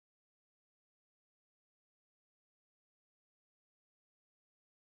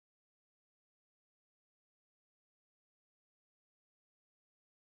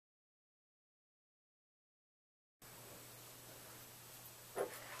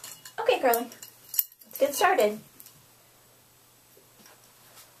Curly. Let's get started.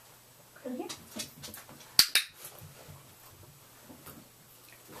 Curly here.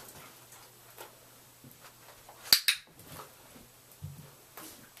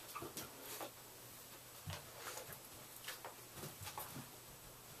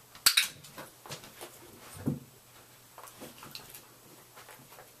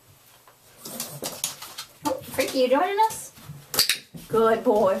 Franky, you joining us? Good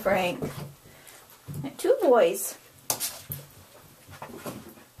boy, Frank. Two boys.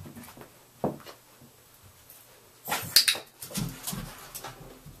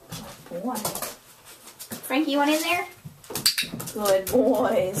 Good boy. Franky, you want in there? Good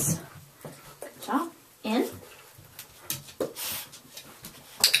boys. Good job. In.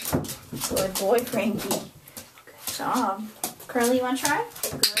 Good boy, Franky. Good job. Curly, you want to try?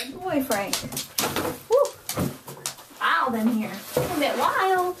 Good boy, Frank. Woo. Wild in here. A bit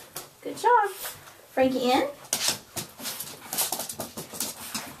wild. Good job. Franky in.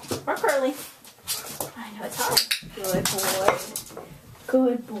 Or Curly. I know it's hard. Good boy.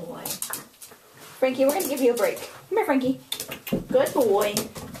 Good boy. Franky, we're going to give you a break. Come here, Franky. Good boy.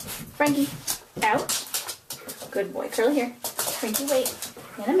 Franky, out. Good boy. Curly here. Franky, wait.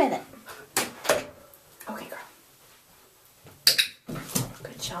 In a minute. Okay, girl.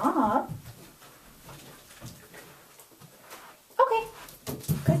 Good job. Okay.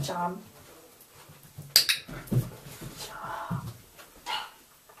 Good job.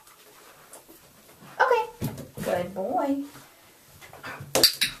 Okay. Good boy.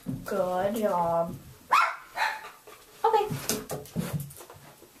 Good job. Okay.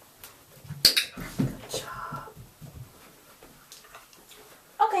 Good job.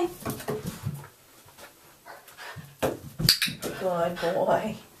 Okay. Good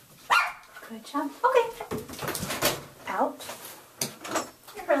boy. Good job. Okay. Out.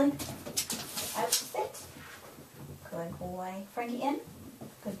 Here, Curly. Out. Sit. Good boy. Franky in.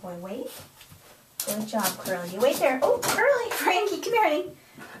 Good boy. Wait. Good job, Curly. You wait there. Oh, Curly. Franky, come here, honey.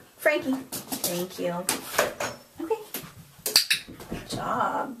 Franky. Thank you. Okay. Good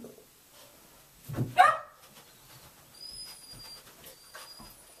job.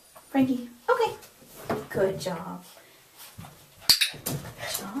 Franky. Okay. Good job. Good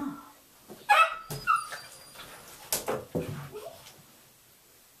job.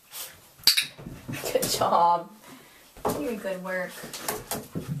 Good job. Very good work.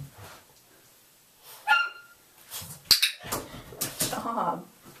 Good job.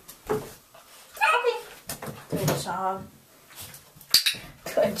 Okay. Good job.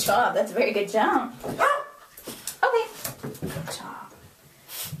 Good job. That's a very good jump. Okay. Good job.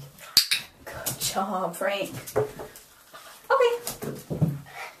 Good job, Frank. Okay. Good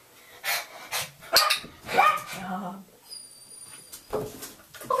job.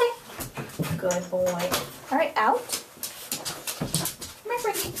 Okay. Good boy. All right, out. Come here,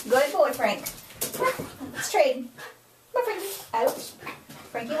 Franky. Good boy, Frank. Let's trade. Come here, Franky. Out.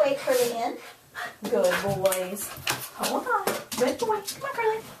 Franky, wait. Curly in. Good boys. Hold on. Good boy. Come on,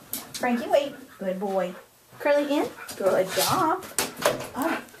 Curly. Franky, wait. Good boy. Curly in. Good job. All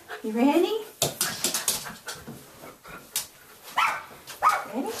right. You ready?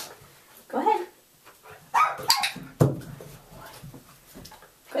 Ready? Go ahead.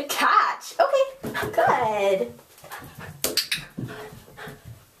 Good catch. Okay. Good.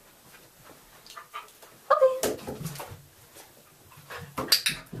 Okay.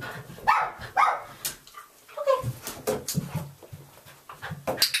 Okay.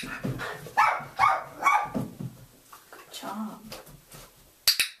 Good job.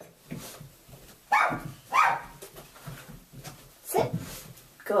 Sit.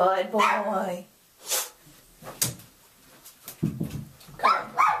 Good boy.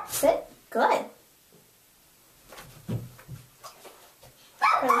 Good. Sit. Good.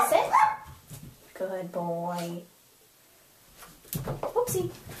 Curly, sit. Good boy. Oopsie.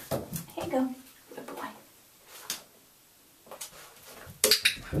 Here you go. Good boy.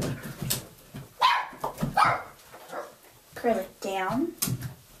 Curly down.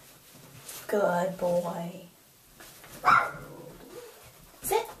 Good boy.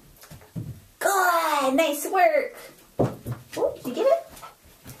 Sit. Good. Nice work. Oh, did you get it?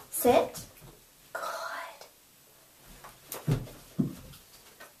 Sit. Good.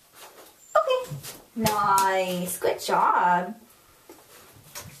 Okay. Nice. Good job.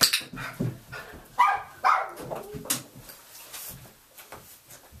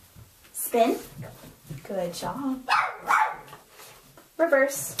 Spin. Good job.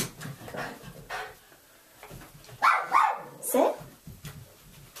 Reverse. Good. Sit.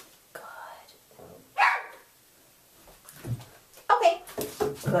 Good. Okay.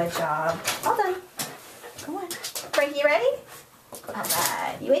 Good job. All done. Come on. Frank, you ready? All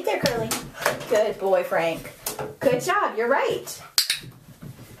right. You wait there, Curly. Good boy, Frank. Good job. You're right.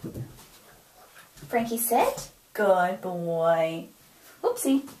 Frankie, sit. Good boy.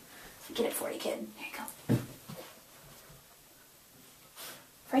 Oopsie. Get it for you, kid. There you go.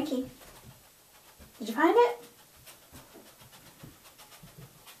 Frankie, did you find it?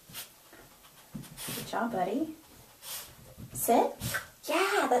 Good job, buddy. Sit.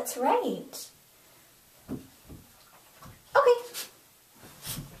 Yeah, that's right. Okay.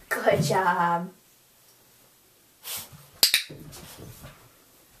 Good job.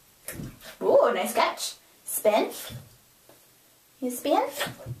 Ooh, nice catch. Spin. You spin?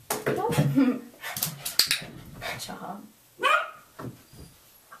 No. Good job.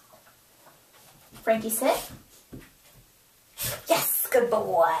 Frankie, sit. Yes, good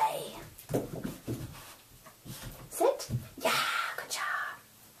boy. Sit. Yeah, good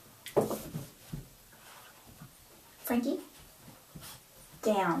job. Frankie,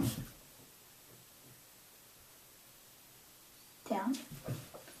 down. Down.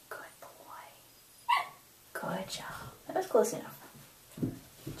 Good boy. Good job. That was close enough.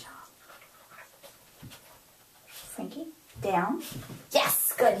 Good job. Frankie, down.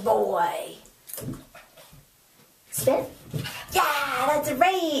 Yes, good boy. Spin. Yeah, that's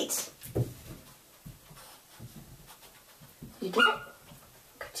right. You did it.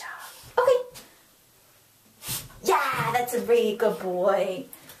 Good job. Okay. Yeah, that's a very good boy.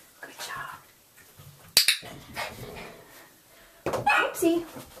 Good job. Oopsie.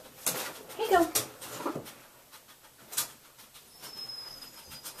 Here you go.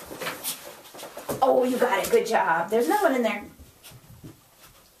 Oh, you got it. Good job. There's no one in there.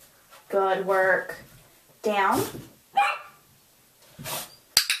 Good work. Down.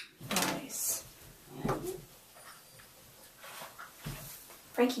 Nice.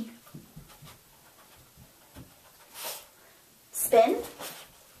 Frankie. Spin.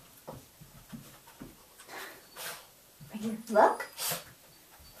 Frankie, look.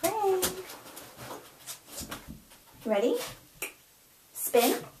 Frank. Ready?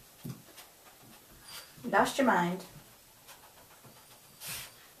 Spin. You lost your mind.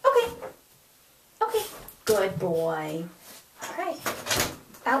 Okay. Okay. Good boy. All right.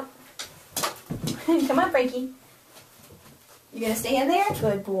 Out. Come on, Frankie. You gonna stay in there?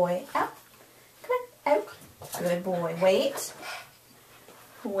 Good boy. Out. Come on. Out. Good boy. Wait.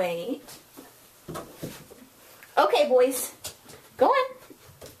 Wait. Okay, boys. Go on.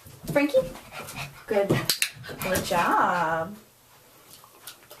 Frankie. Good. Good job.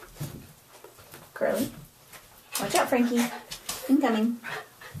 Curly. Watch out, Frankie. Incoming.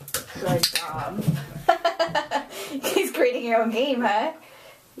 Good job. He's creating your own game, huh?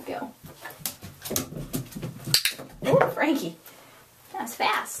 Here you go. Ooh, Frankie. That was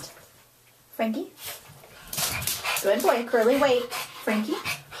fast. Frankie. Good boy, Curly. Wait. Frankie.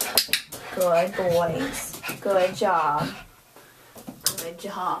 Good boys. Good job. Good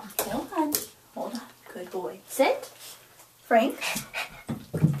job. Hold on. Hold on. Good boy. Sit. Frank.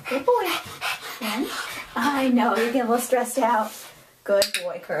 Good boy. And I know, you're getting a little stressed out. Good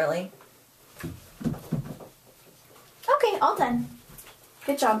boy, Curly. Okay, all done.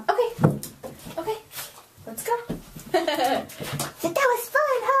 Good job. Okay. Okay. Let's go. That was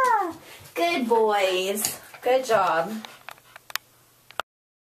fun, huh? Good boys. Good job.